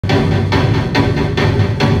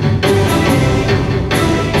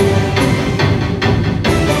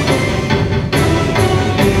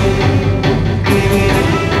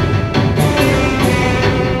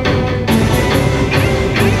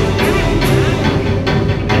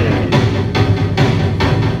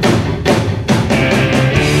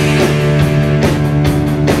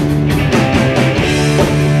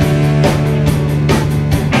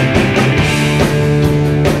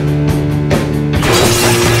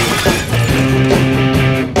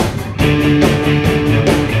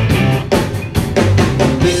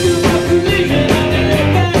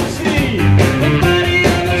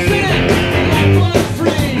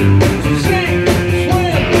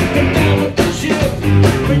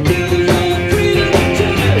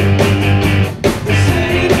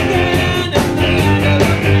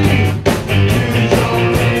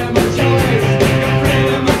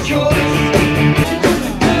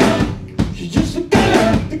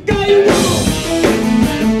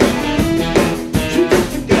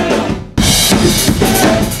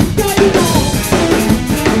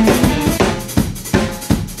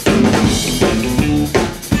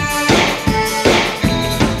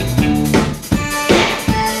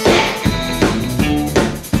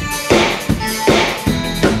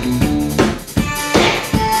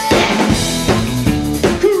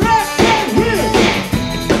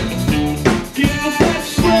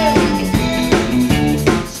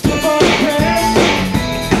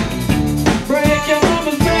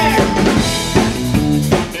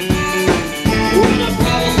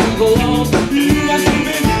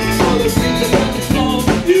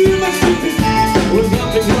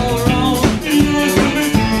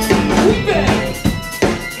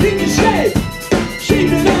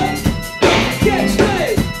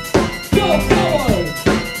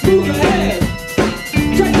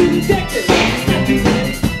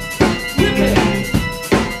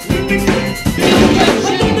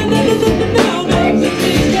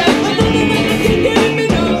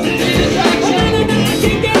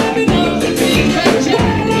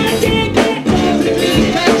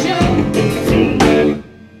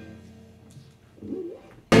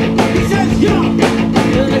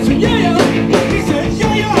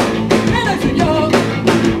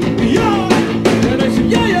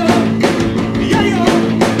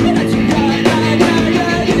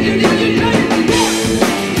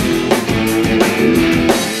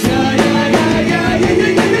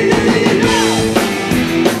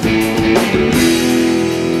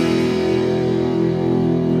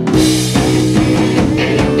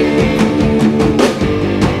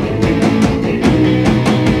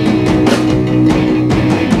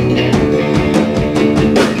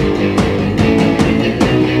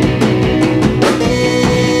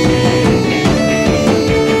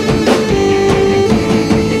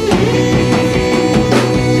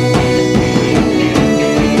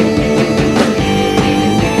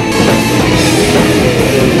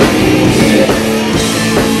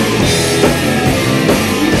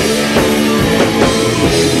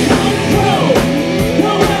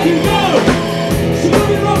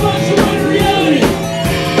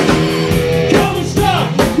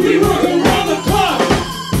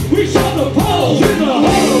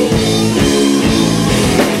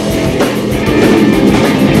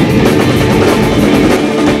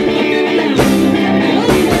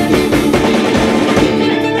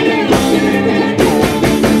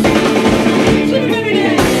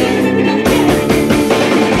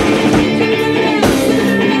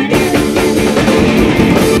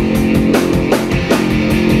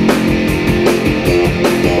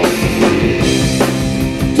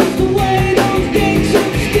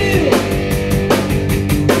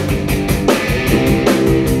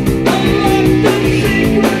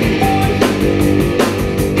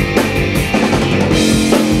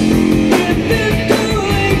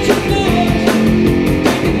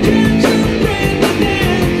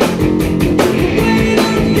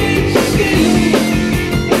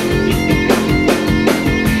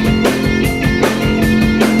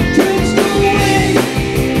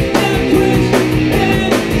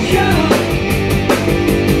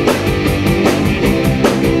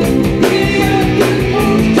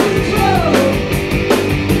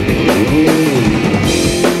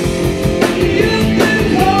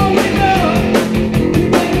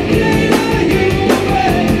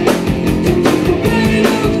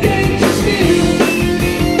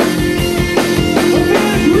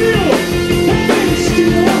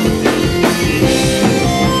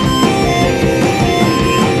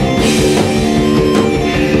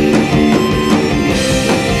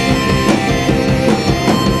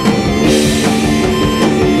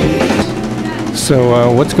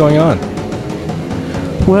So what's going on?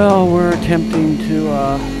 Well, we're attempting to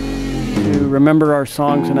remember our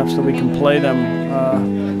songs enough so we can play them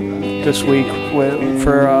this week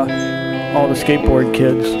for all the skateboard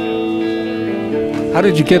kids. How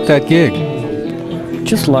did you get that gig?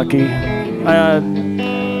 Just lucky.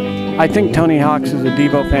 I think Tony Hawks is a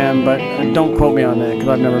Devo fan, but don't quote me on that because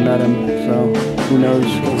I've never met him. So who knows?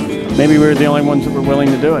 Maybe we were the only ones that were willing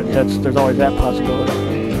to do it. There's always that possibility.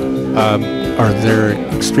 Are there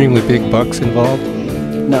extremely big bucks involved?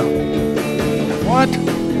 No. What?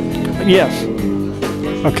 Yes.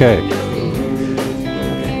 Okay.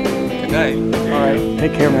 Good night. All right.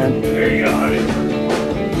 Take care, man. There you go.